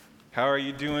How are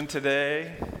you doing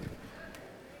today?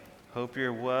 Hope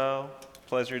you're well.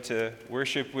 Pleasure to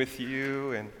worship with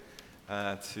you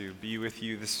and to be with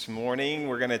you this morning.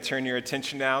 We're going to turn your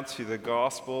attention now to the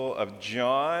Gospel of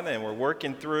John, and we're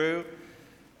working through.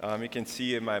 You can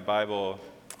see in my Bible,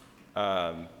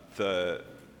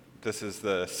 this is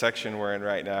the section we're in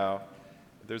right now.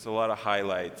 There's a lot of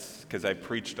highlights because I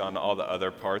preached on all the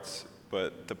other parts,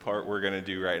 but the part we're going to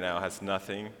do right now has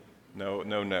nothing, no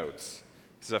notes.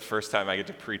 This is the first time I get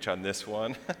to preach on this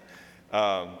one.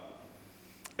 And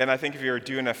I think if you're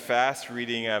doing a fast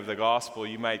reading of the gospel,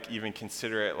 you might even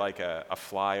consider it like a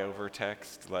flyover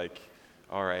text, like,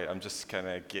 all right, I'm just kind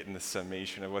of getting the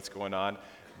summation of what's going on.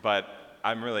 But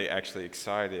I'm really actually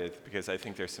excited because I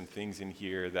think there's some things in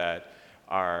here that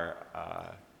are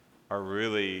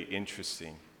really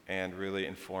interesting and really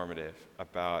informative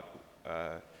about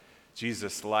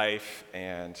Jesus' life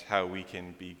and how we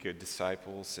can be good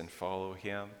disciples and follow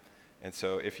him. And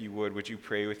so if you would you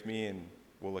pray with me and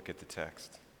we'll look at the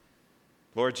text.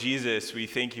 Lord Jesus, we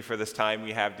thank you for this time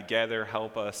we have together.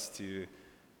 Help us to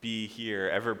be here,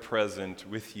 ever present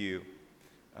with you,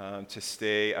 to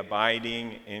stay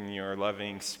abiding in your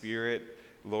loving spirit,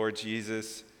 Lord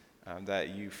Jesus, that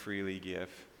you freely give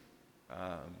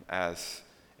as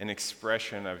an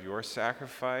expression of your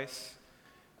sacrifice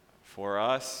for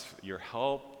us, your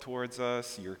help towards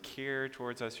us, your care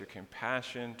towards us, your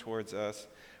compassion towards us.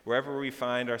 Wherever we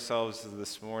find ourselves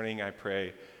this morning, I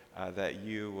pray that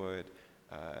you would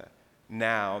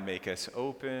now make us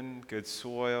open, good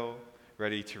soil,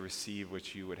 ready to receive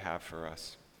what you would have for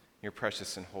us. In your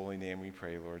precious and holy name we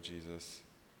pray, Lord Jesus.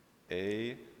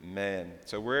 Amen.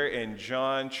 So we're in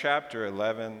John chapter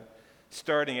 11,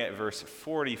 starting at verse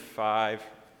 45.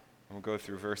 We'll go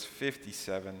through verse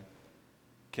 57.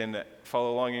 Can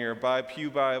follow along in your Pew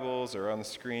Bibles or on the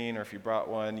screen, or if you brought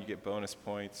one, you get bonus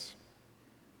points.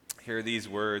 Hear these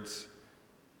words.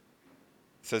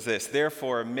 It says this: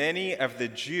 "Therefore, many of the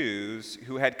Jews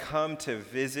who had come to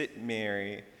visit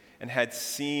Mary and had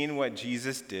seen what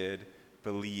Jesus did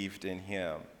believed in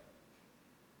him.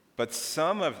 But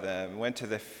some of them went to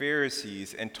the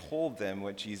Pharisees and told them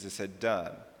what Jesus had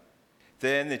done.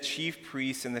 Then the chief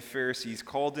priests and the Pharisees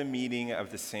called a meeting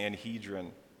of the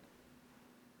Sanhedrin.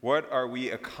 'What are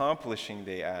we accomplishing?'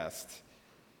 they asked.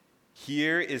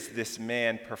 'Here is this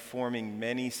man performing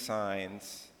many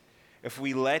signs. If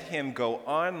we let him go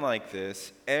on like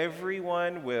this,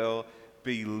 everyone will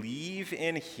believe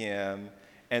in him,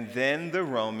 and then the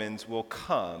Romans will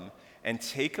come and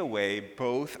take away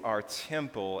both our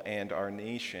temple and our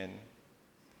nation.'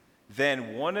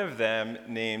 Then one of them,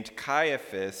 named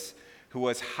Caiaphas, who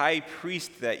was high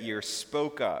priest that year,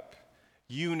 spoke up.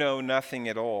 'You know nothing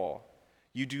at all.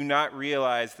 You do not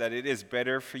realize that it is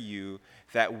better for you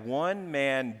that one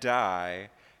man die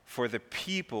for the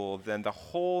people than the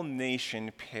whole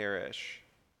nation perish.'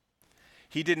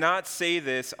 He did not say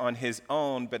this on his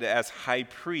own, but as high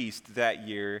priest that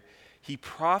year, he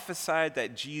prophesied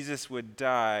that Jesus would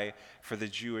die for the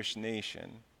Jewish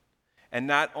nation, and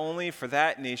not only for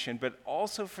that nation, but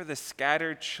also for the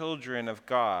scattered children of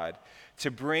God, to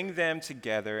bring them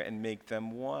together and make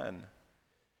them one.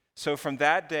 So from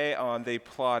that day on, they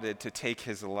plotted to take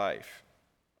his life.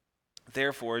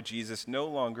 Therefore, Jesus no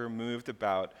longer moved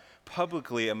about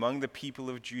publicly among the people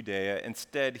of Judea.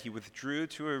 Instead, he withdrew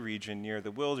to a region near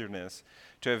the wilderness,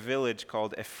 to a village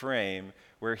called Ephraim,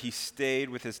 where he stayed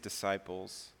with his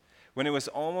disciples. When it was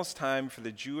almost time for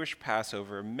the Jewish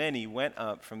Passover, many went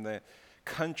up from the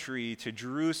country to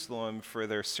Jerusalem for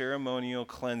their ceremonial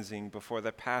cleansing before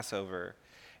the Passover.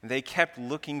 And they kept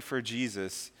looking for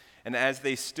Jesus. And as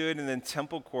they stood in the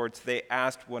temple courts, they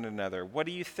asked one another, 'What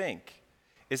do you think?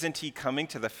 Is he coming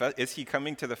to the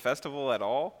festival at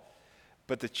all?'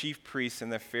 But the chief priests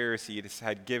and the Pharisees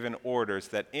had given orders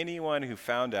that anyone who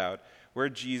found out where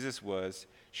Jesus was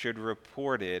should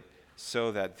report it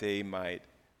so that they might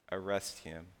arrest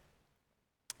him."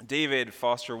 David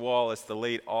Foster Wallace, the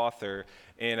late author,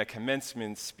 in a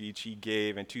commencement speech he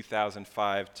gave in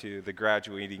 2005 to the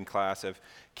graduating class of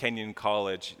Kenyon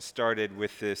College, started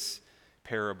with this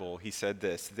parable. He said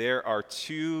this: "There are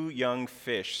two young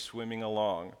fish swimming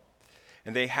along,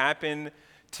 and they happen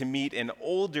to meet an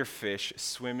older fish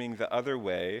swimming the other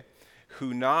way,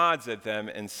 who nods at them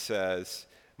and says,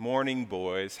 'Morning,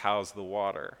 boys, how's the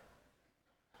water?'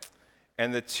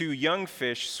 And the two young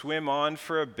fish swim on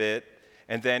for a bit,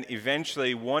 and then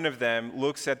eventually one of them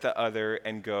looks at the other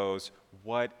and goes,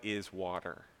 'What is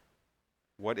water?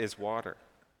 What is water?'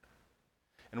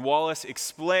 And Wallace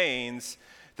explains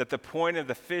that the point of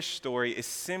the fish story is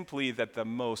simply that the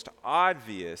most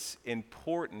obvious,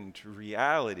 important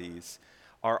realities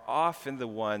are often the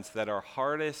ones that are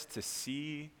hardest to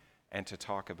see and to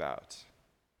talk about.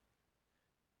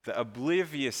 The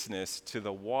obliviousness to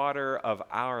the water of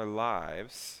our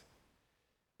lives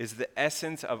is the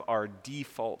essence of our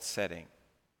default setting.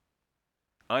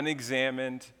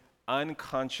 Unexamined,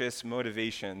 unconscious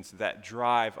motivations that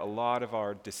drive a lot of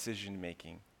our decision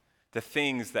making. The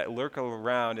things that lurk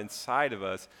around inside of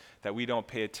us that we don't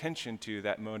pay attention to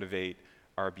that motivate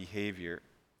our behavior.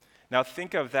 Now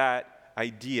think of that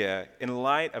idea in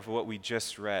light of what we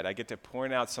just read. I get to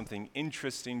point out something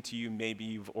interesting to you. Maybe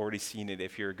you've already seen it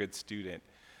if you're a good student.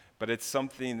 But it's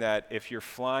something that if you're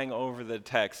flying over the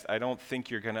text, I don't think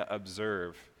you're going to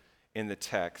observe in the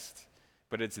text.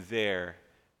 But it's there,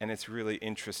 and it's really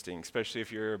interesting, especially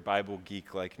if you're a Bible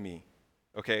geek like me.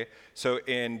 Okay? So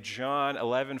in John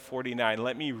 11:49,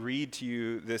 let me read to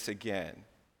you this again.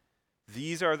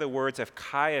 These are the words of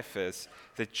Caiaphas,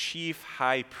 the chief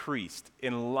high priest,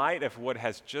 in light of what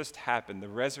has just happened, the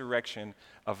resurrection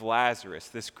of Lazarus,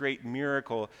 this great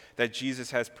miracle that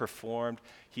Jesus has performed.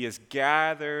 He has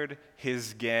gathered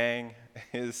his gang,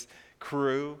 his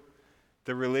crew,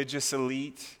 the religious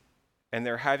elite, and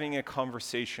they're having a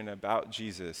conversation about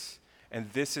Jesus.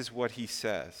 And this is what he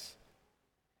says.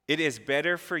 It is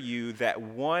better for you that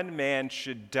one man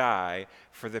should die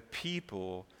for the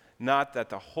people, not that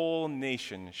the whole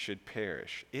nation should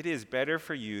perish. It is better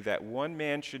for you that one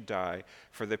man should die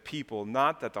for the people,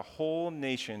 not that the whole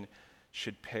nation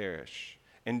should perish.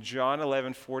 In John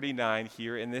 11:49,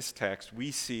 here in this text, we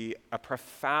see a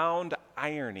profound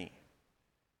irony,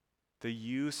 the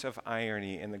use of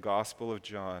irony in the Gospel of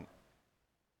John,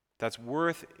 that's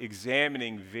worth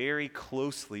examining very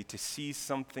closely to see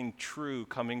something true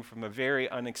coming from a very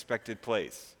unexpected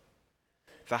place.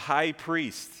 The high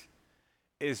priest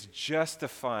is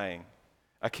justifying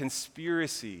a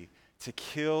conspiracy to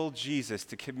kill Jesus,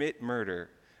 to commit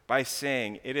murder, by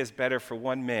saying it is better for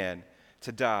one man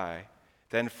to die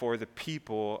than for the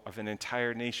people of an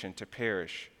entire nation to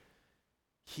perish.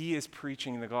 He is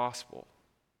preaching the gospel.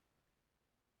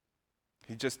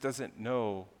 He just doesn't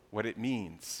know what it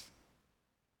means.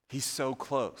 He's so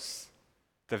close.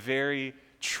 The very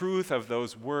truth of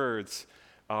those words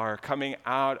are coming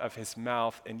out of his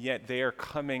mouth, and yet they are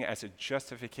coming as a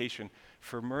justification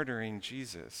for murdering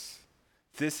Jesus.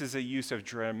 This is a use of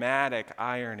dramatic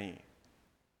irony.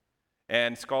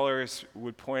 And scholars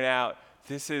would point out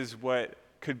this is what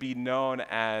could be known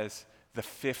as the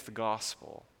fifth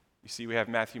gospel. You see, we have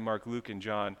Matthew, Mark, Luke, and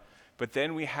John, but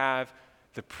then we have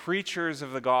the preachers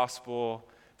of the gospel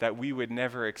that we would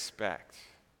never expect,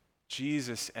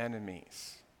 Jesus'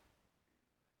 enemies.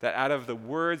 That out of the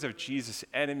words of Jesus'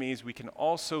 enemies, we can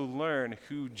also learn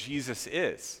who Jesus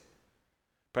is,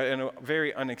 but in a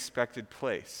very unexpected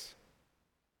place.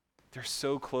 They're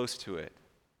so close to it,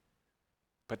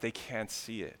 but they can't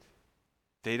see it.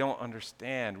 They don't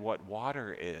understand what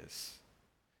water is.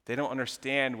 They don't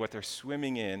understand what they're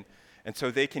swimming in, and so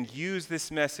they can use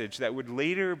this message that would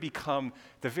later become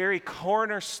the very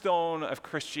cornerstone of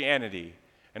Christianity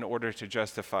in order to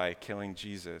justify killing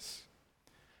Jesus.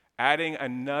 Adding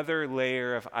another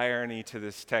layer of irony to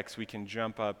this text, we can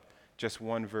jump up just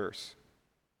one verse.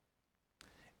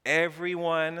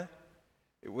 Everyone,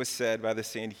 it was said by the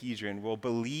Sanhedrin, will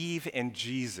believe in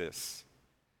Jesus,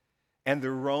 and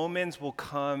the Romans will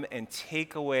come and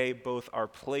take away both our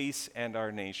place and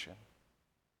our nation.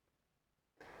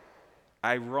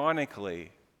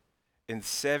 Ironically, in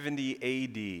 70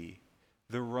 AD,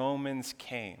 the Romans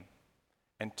came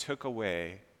and took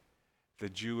away the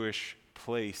Jewish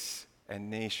place and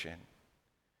nation.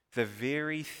 The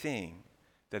very thing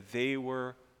that they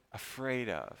were afraid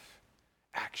of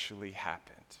actually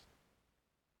happened.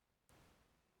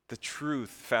 The truth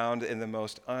found in the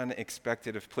most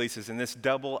unexpected of places. And this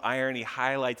double irony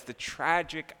highlights the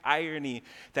tragic irony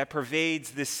that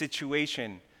pervades this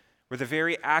situation, where the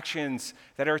very actions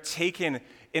that are taken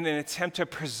in an attempt to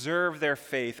preserve their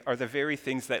faith are the very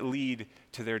things that lead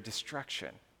to their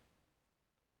destruction.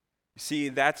 You see,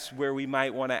 that's where we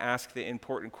might want to ask the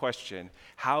important question: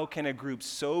 how can a group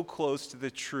so close to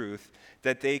the truth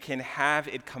that they can have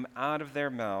it come out of their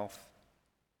mouth,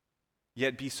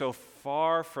 yet be so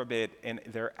far from it in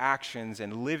their actions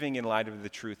and living in light of the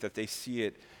truth that they see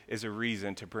it as a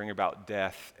reason to bring about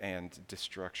death and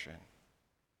destruction?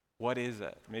 What is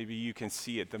it? Maybe you can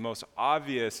see it. The most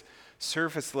obvious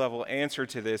surface level answer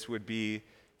to this would be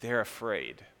they're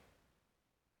afraid.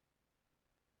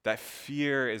 That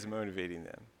fear is motivating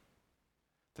them.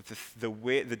 That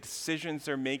the decisions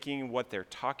they're making, what they're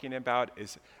talking about,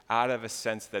 is out of a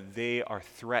sense that they are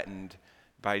threatened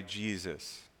by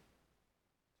Jesus.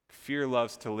 Fear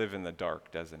loves to live in the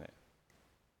dark, doesn't it?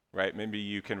 Right? Maybe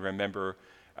you can remember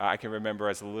I can remember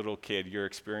as a little kid your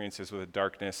experiences with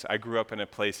darkness. I grew up in a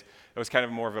place that was kind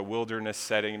of more of a wilderness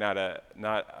setting,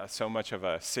 not so much of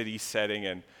a city setting,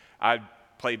 and I'd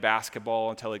play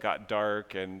basketball until it got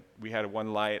dark, and we had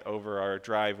one light over our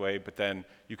driveway, but then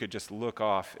you could just look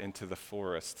off into the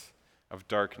forest of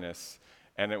darkness.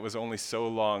 And it was only so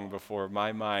long before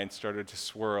my mind started to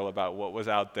swirl about what was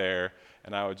out there,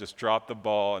 and I would just drop the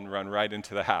ball and run right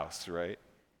into the house, right?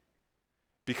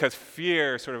 Because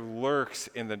fear sort of lurks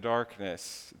in the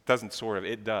darkness.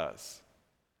 It does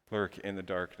lurk in the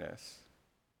darkness.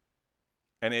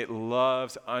 And it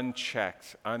loves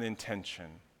unchecked,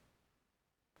 unintention.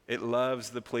 It loves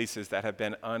the places that have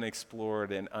been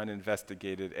unexplored and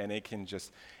uninvestigated, and it can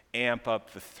just amp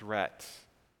up the threat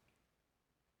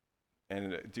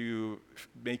and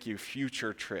make you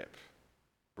future trip,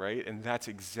 right? And that's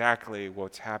exactly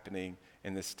what's happening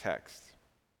in this text.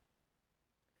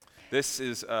 This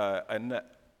is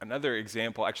another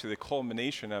example, actually the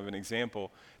culmination of an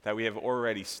example that we have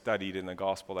already studied in the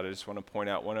gospel that I just want to point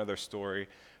out one other story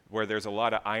where there's a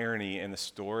lot of irony in the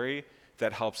story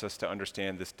that helps us to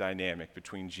understand this dynamic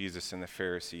between Jesus and the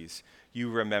Pharisees. You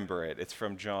remember it. It's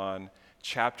from John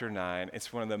chapter 9.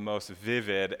 It's one of the most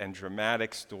vivid and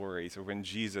dramatic stories of when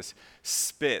Jesus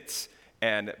spits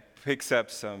and picks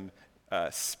up some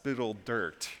spittle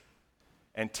dirt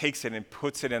and takes it and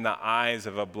puts it in the eyes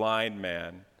of a blind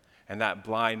man, and that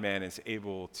blind man is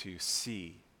able to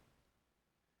see.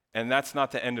 And that's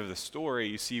not the end of the story.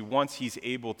 You see, once he's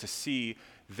able to see,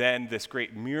 then this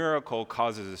great miracle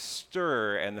causes a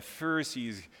stir, and the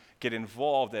Pharisees get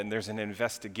involved, and there's an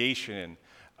investigation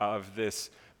of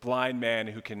this blind man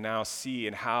who can now see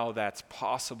and how that's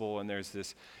possible, and there's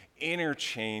this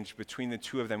interchange between the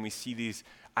two of them. We see these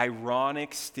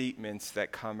ironic statements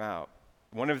that come out.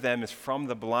 One of them is from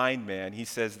the blind man. He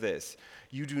says this,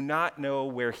 "You do not know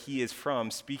where he is from,"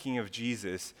 speaking of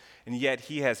Jesus, "and yet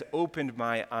he has opened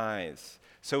my eyes."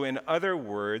 So in other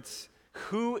words,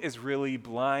 who is really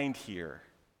blind here?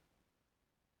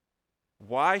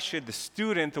 Why should the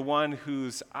student, the one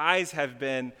whose eyes have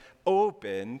been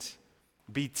opened,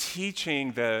 be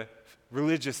teaching the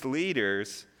religious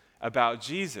leaders about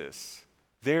Jesus?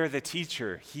 They're the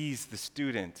teacher, he's the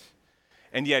student.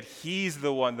 And yet he's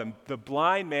the one, the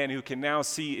blind man who can now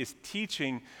see is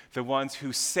teaching the ones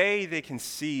who say they can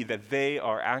see that they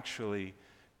are actually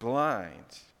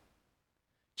blind.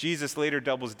 Jesus later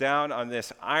doubles down on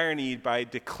this irony by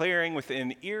declaring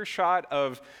within earshot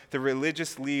of the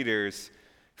religious leaders,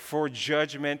 "For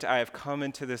judgment I have come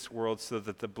into this world so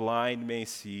that the blind may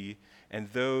see,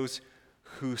 and those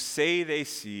who say they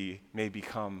see may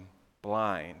become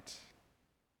blind."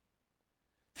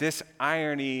 This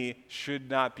irony should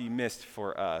not be missed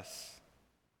for us.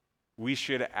 We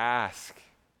should ask,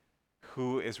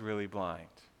 who is really blind?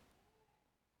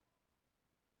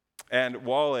 And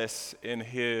Wallace, in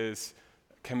his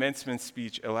commencement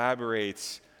speech,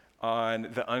 elaborates on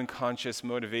the unconscious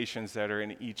motivations that are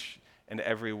in each and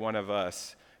every one of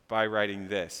us by writing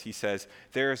this. He says,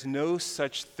 "There is no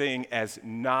such thing as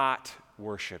not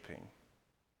worshiping.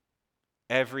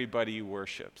 Everybody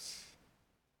worships.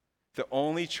 The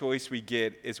only choice we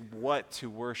get is what to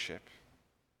worship.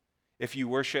 If you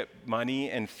worship money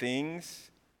and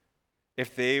things,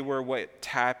 if they were what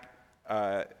tap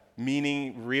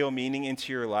real meaning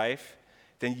into your life,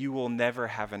 then you will never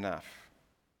have enough.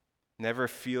 Never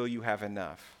feel you have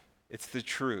enough. It's the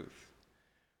truth.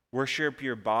 Worship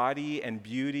your body and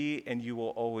beauty, and you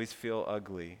will always feel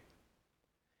ugly.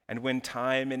 And when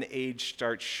time and age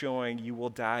start showing, you will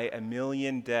die a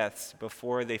million deaths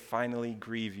before they finally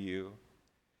grieve you.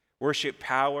 Worship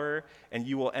power, and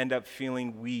you will end up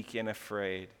feeling weak and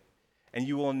afraid. And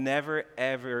you will never,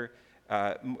 ever,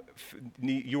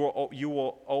 you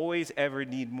will always ever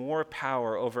need more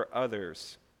power over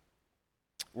others.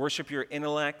 Worship your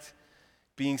intellect,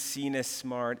 being seen as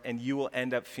smart, and you will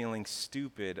end up feeling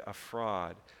stupid, a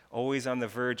fraud, always on the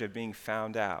verge of being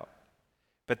found out.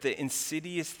 But the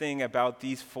insidious thing about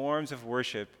these forms of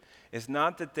worship is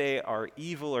not that they are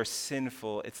evil or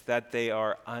sinful, it's that they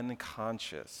are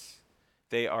unconscious.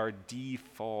 They are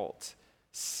default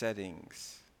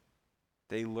settings.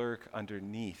 They lurk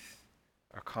underneath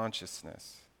our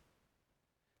consciousness.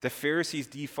 The Pharisees'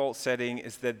 default setting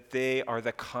is that they are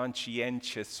the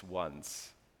conscientious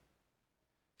ones,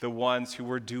 the ones who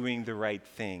were doing the right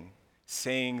thing,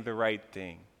 saying the right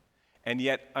thing. And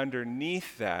yet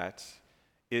underneath that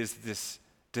is this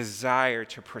desire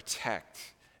to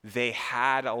protect. They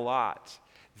had a lot.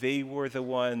 They were the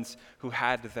ones who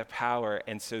had the power,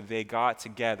 and so they got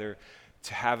together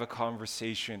to have a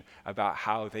conversation about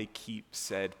how they keep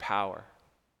said power.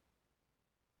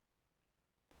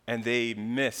 And they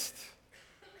missed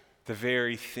the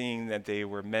very thing that they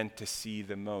were meant to see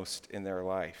the most in their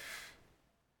life,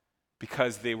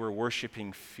 because they were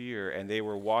worshiping fear and they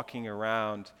were walking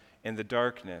around in the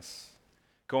darkness.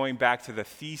 Going back to the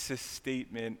thesis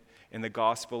statement in the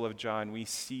Gospel of John, we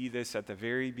see this at the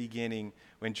very beginning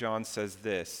when John says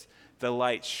this: "The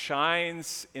light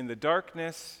shines in the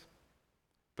darkness,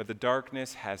 but the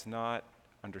darkness has not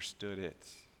understood it."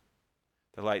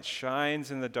 The light shines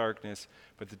in the darkness,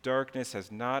 but the darkness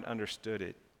has not understood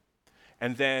it.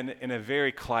 And then in a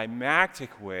very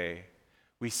climactic way,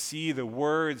 we see the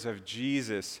words of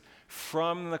Jesus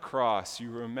from the cross.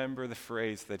 You remember the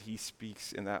phrase that he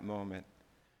speaks in that moment: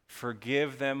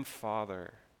 "Forgive them,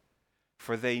 Father,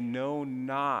 for they know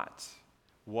not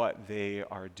what they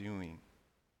are doing."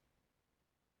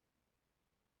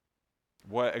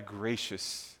 What a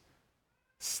gracious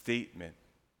statement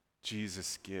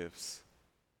Jesus gives.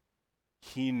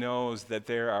 He knows that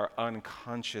there are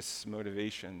unconscious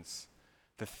motivations,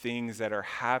 the things that are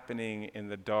happening in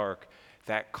the dark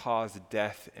that cause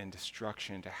death and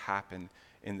destruction to happen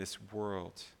in this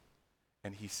world.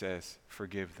 And he says,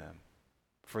 forgive them,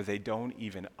 for they don't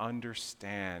even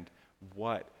understand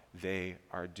what they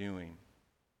are doing.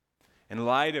 In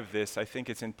light of this, I think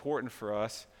it's important for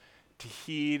us to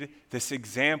heed this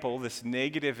example, this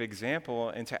negative example,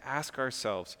 and to ask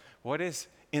ourselves, what is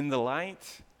in the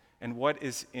light and what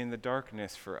is in the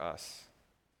darkness for us?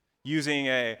 Using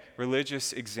a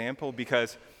religious example,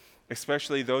 because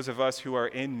especially those of us who are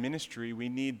in ministry, we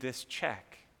need this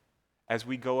check. As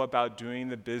we go about doing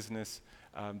the business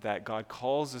that God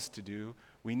calls us to do,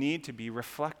 we need to be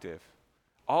reflective.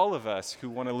 All of us who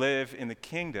want to live in the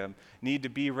kingdom need to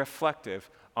be reflective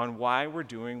on why we're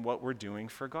doing what we're doing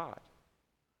for God.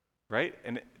 Right?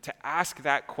 And to ask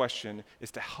that question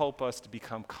is to help us to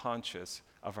become conscious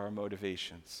of our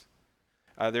motivations.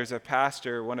 There's a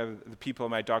pastor, one of the people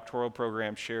in my doctoral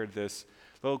program shared this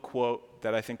little quote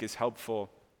that I think is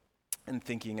helpful in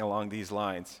thinking along these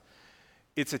lines.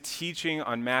 It's a teaching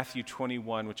on Matthew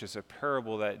 21, which is a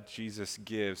parable that Jesus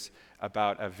gives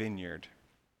about a vineyard.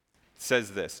 It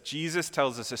says this: Jesus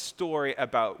tells us a story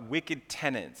about wicked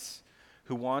tenants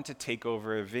who want to take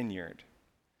over a vineyard.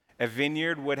 A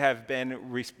vineyard would have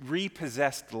been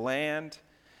repossessed land,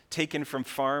 taken from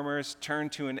farmers,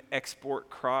 turned to an export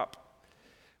crop,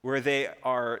 where they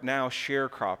are now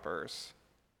sharecroppers.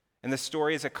 And the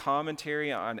story is a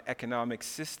commentary on economic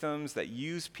systems that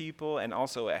use people, and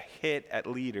also a hit at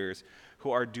leaders who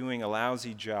are doing a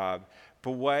lousy job.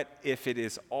 But what if it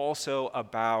is also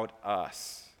about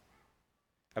us?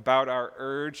 About our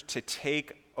urge to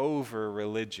take over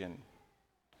religion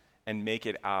and make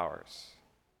it ours.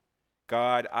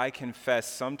 God, I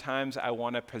confess sometimes I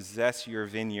want to possess your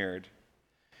vineyard,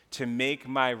 to make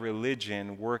my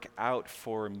religion work out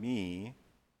for me,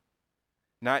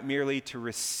 not merely to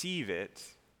receive it,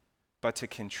 but to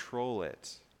control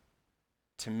it,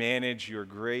 to manage your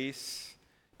grace,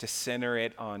 to center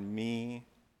it on me.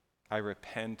 I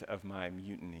repent of my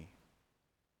mutiny.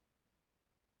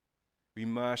 We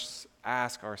must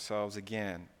ask ourselves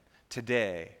again,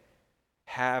 today,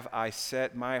 have I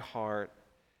set my heart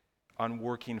on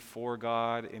working for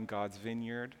God in God's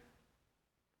vineyard?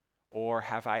 Or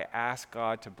have I asked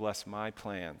God to bless my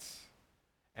plans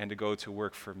and to go to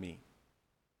work for me?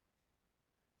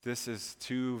 This is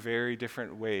two very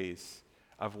different ways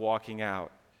of walking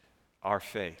out our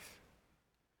faith.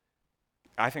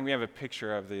 I think we have a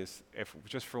picture of this. If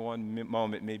just for one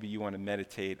moment, maybe you want to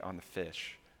meditate on the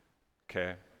fish,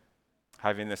 okay?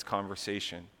 Having this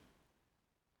conversation.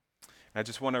 And I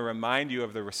just want to remind you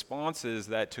of the responses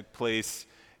that took place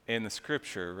in the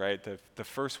scripture, right? The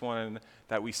first one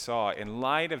that we saw, in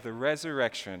light of the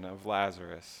resurrection of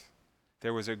Lazarus,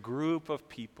 there was a group of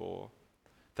people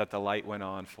that the light went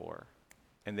on for,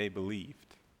 and they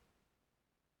believed,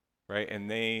 right? And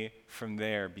they, from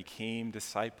there, became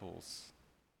disciples.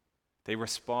 They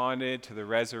responded to the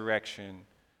resurrection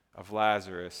of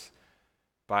Lazarus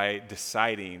by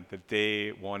deciding that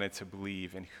they wanted to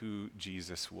believe in who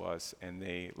Jesus was, and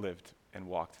they lived and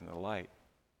walked in the light.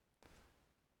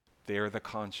 They are the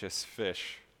conscious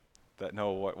fish that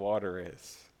know what water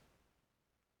is.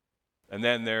 And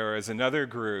then there is another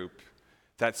group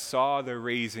that saw the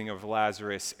raising of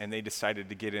Lazarus, and they decided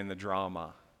to get in the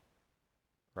drama,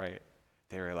 right?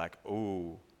 They were like,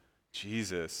 oh,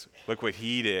 Jesus, look what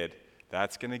he did.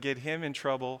 That's going to get him in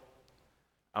trouble.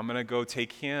 I'm going to go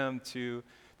take him to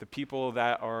the people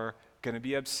that are going to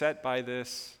be upset by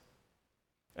this.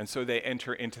 And so they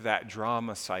enter into that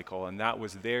drama cycle, and that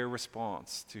was their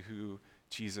response to who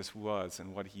Jesus was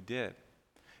and what he did.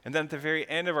 And then at the very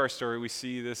end of our story, we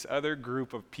see this other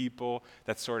group of people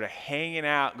that's sort of hanging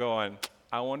out going,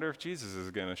 I wonder if Jesus is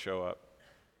going to show up.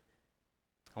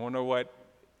 I wonder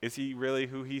is he really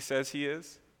who he says he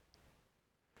is?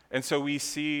 And so we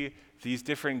see these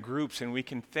different groups and we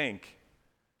can think,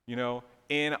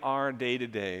 in our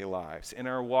day-to-day lives, in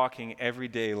our walking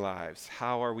everyday lives,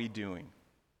 how are we doing?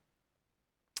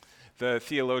 The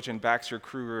theologian Baxter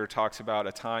Kruger talks about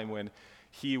a time when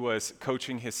he was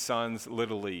coaching his son's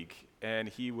Little League, and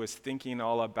he was thinking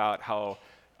all about how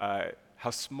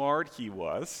smart he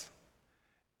was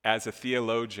as a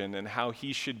theologian and how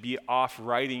he should be off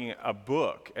writing a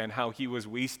book and how he was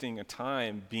wasting a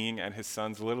time being at his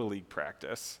son's Little League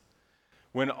practice,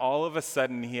 when all of a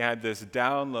sudden he had this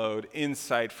download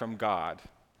insight from God.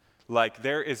 Like,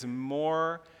 there is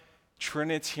more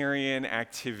Trinitarian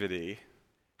activity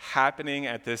happening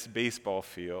at this baseball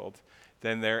field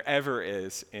than there ever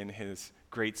is in his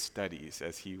great studies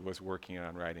as he was working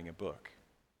on writing a book.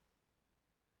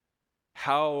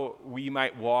 How we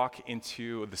might walk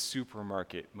into the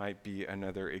supermarket might be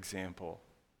another example.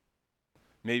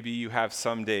 Maybe you have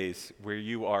some days where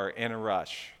you are in a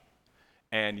rush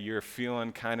and you're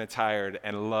feeling kind of tired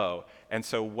and low. And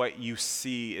so what you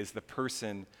see is the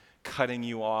person cutting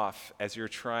you off as you're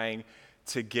trying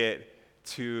to get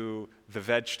to the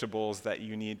vegetables that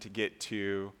you need to get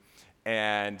to,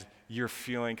 and you're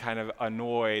feeling kind of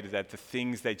annoyed that the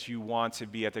things that you want to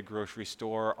be at the grocery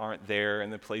store aren't there in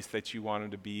the place that you want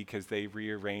them to be because they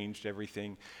rearranged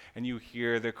everything. And you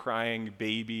hear the crying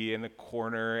baby in the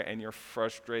corner and you're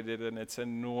frustrated and it's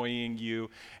annoying you.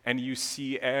 And you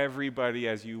see everybody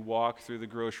as you walk through the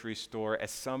grocery store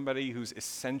as somebody who's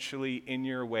essentially in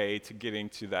your way to getting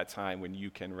to that time when you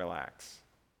can relax.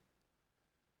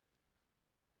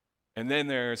 And then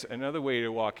there's another way to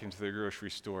walk into the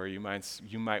grocery store. You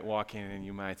might walk in and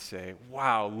you might say,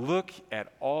 wow, look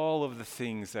at all of the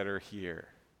things that are here.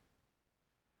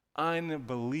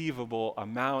 Unbelievable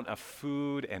amount of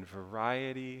food and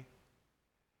variety.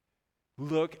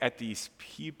 Look at these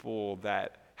people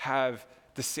that have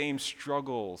the same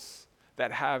struggles,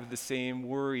 that have the same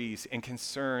worries and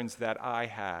concerns that I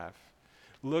have.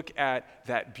 Look at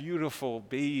that beautiful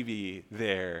baby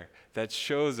there that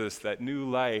shows us that new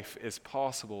life is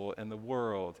possible in the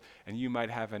world. And you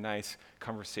might have a nice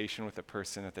conversation with the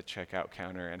person at the checkout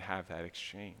counter and have that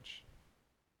exchange.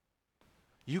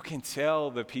 You can tell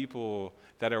the people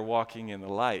that are walking in the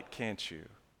light, can't you?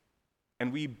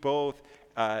 And we both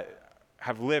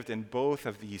have lived in both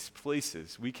of these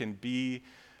places. We can be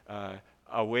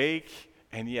awake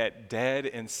and yet dead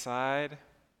inside,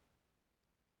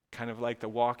 kind of like the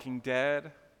Walking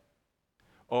Dead,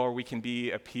 or we can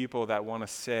be a people that want to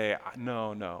say,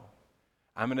 no,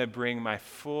 I'm going to bring my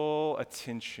full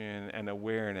attention and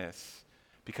awareness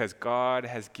because God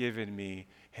has given me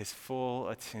his full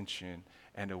attention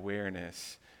and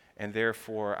awareness, and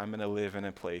therefore I'm going to live in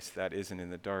a place that isn't in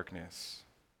the darkness.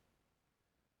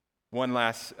 One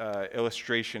last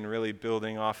illustration, really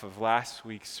building off of last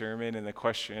week's sermon and the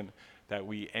question that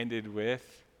we ended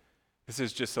with. This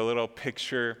is just a little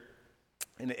picture,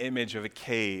 an image of a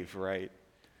cave, right?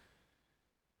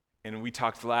 And we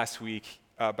talked last week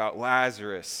about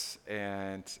Lazarus,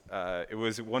 and it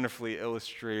was wonderfully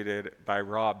illustrated by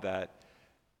Rob that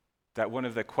one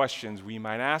of the questions we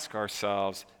might ask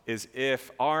ourselves is,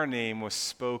 if our name was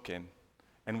spoken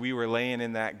and we were laying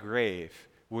in that grave,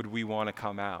 would we want to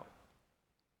come out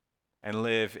and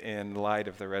live in light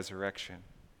of the resurrection?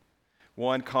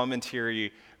 One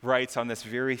commentary writes on this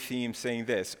very theme saying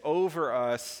this: over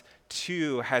us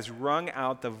too has rung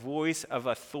out the voice of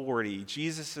authority,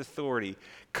 Jesus' authority,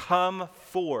 come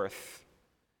forth.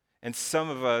 And some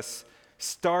of us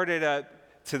started up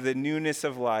to the newness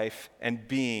of life and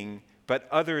being, but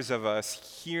others of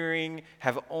us, hearing,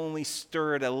 have only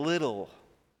stirred a little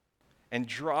and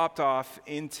dropped off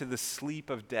into the sleep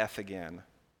of death again,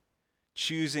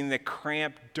 choosing the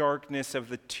cramped darkness of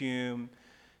the tomb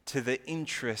to the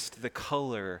interest, the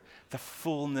color, the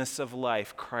fullness of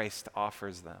life Christ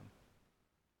offers them.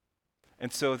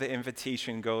 And so the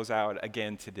invitation goes out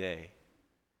again today.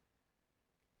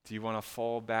 Do you want to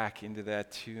fall back into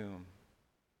that tomb,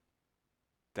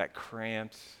 that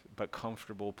cramped but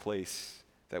comfortable place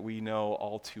that we know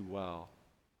all too well?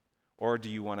 Or do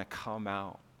you want to come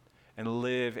out and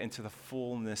live into the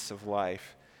fullness of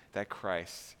life that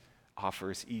Christ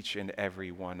offers each and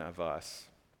every one of us?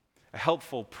 A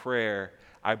helpful prayer,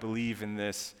 I believe in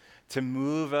this, to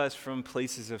move us from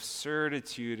places of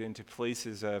certitude into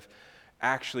places of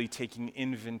actually taking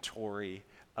inventory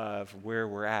of where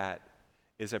we're at,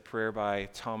 is a prayer by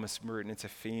Thomas Merton. It's a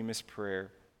famous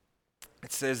prayer.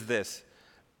 It says this: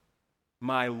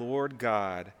 "My Lord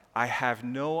God, I have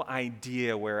no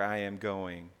idea where I am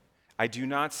going. I do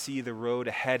not see the road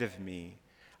ahead of me,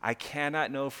 I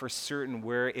cannot know for certain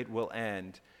where it will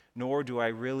end, nor do I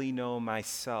really know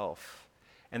myself.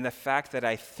 And the fact that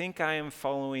I think I am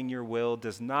following your will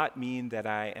does not mean that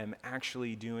I am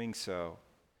actually doing so.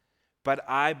 But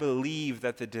I believe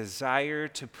that the desire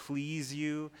to please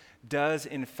you does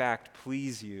in fact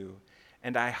please you,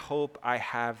 and I hope I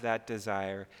have that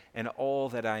desire in all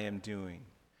that I am doing.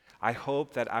 I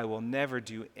hope that I will never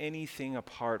do anything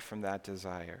apart from that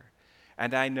desire.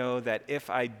 And I know that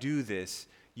if I do this,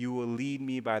 you will lead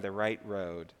me by the right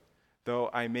road.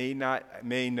 Though I may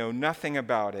know nothing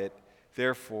about it,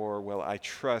 therefore will I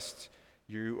trust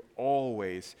you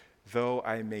always. Though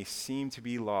I may seem to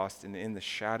be lost and in the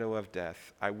shadow of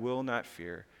death, I will not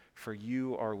fear, for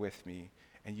you are with me,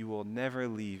 and you will never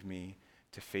leave me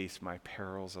to face my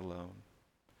perils alone.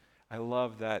 I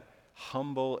love that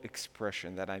humble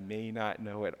expression that I may not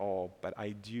know it all, but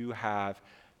I do have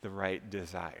the right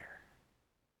desire.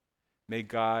 May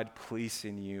God place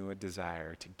in you a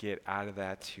desire to get out of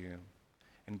that tomb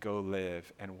and go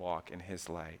live and walk in his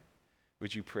light.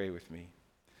 Would you pray with me?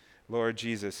 Lord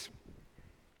Jesus,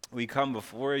 we come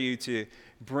before you to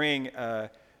bring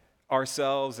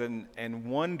ourselves and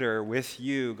wonder with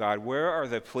you, God, where are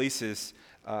the places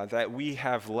that we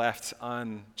have left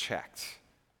unchecked,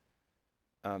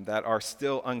 that are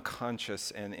still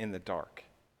unconscious and in the dark?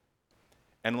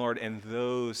 And Lord, in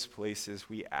those places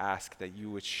we ask that you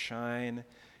would shine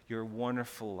your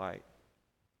wonderful light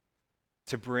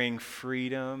to bring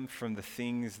freedom from the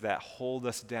things that hold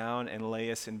us down and lay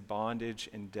us in bondage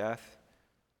and death.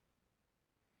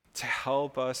 To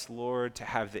help us, Lord, to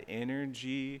have the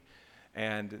energy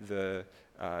and the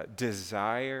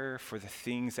desire for the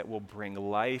things that will bring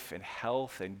life and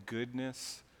health and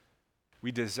goodness.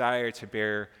 We desire to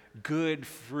bear good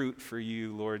fruit for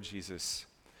you, Lord Jesus.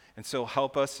 And so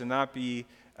help us to not be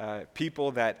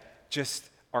people that just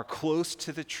are close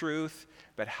to the truth,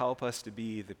 but help us to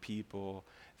be the people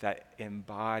that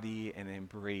embody and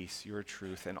embrace your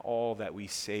truth in all that we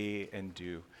say and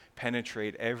do.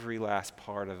 Penetrate every last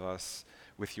part of us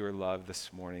with your love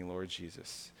this morning, Lord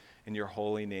Jesus. In your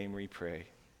holy name we pray.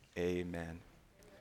 Amen.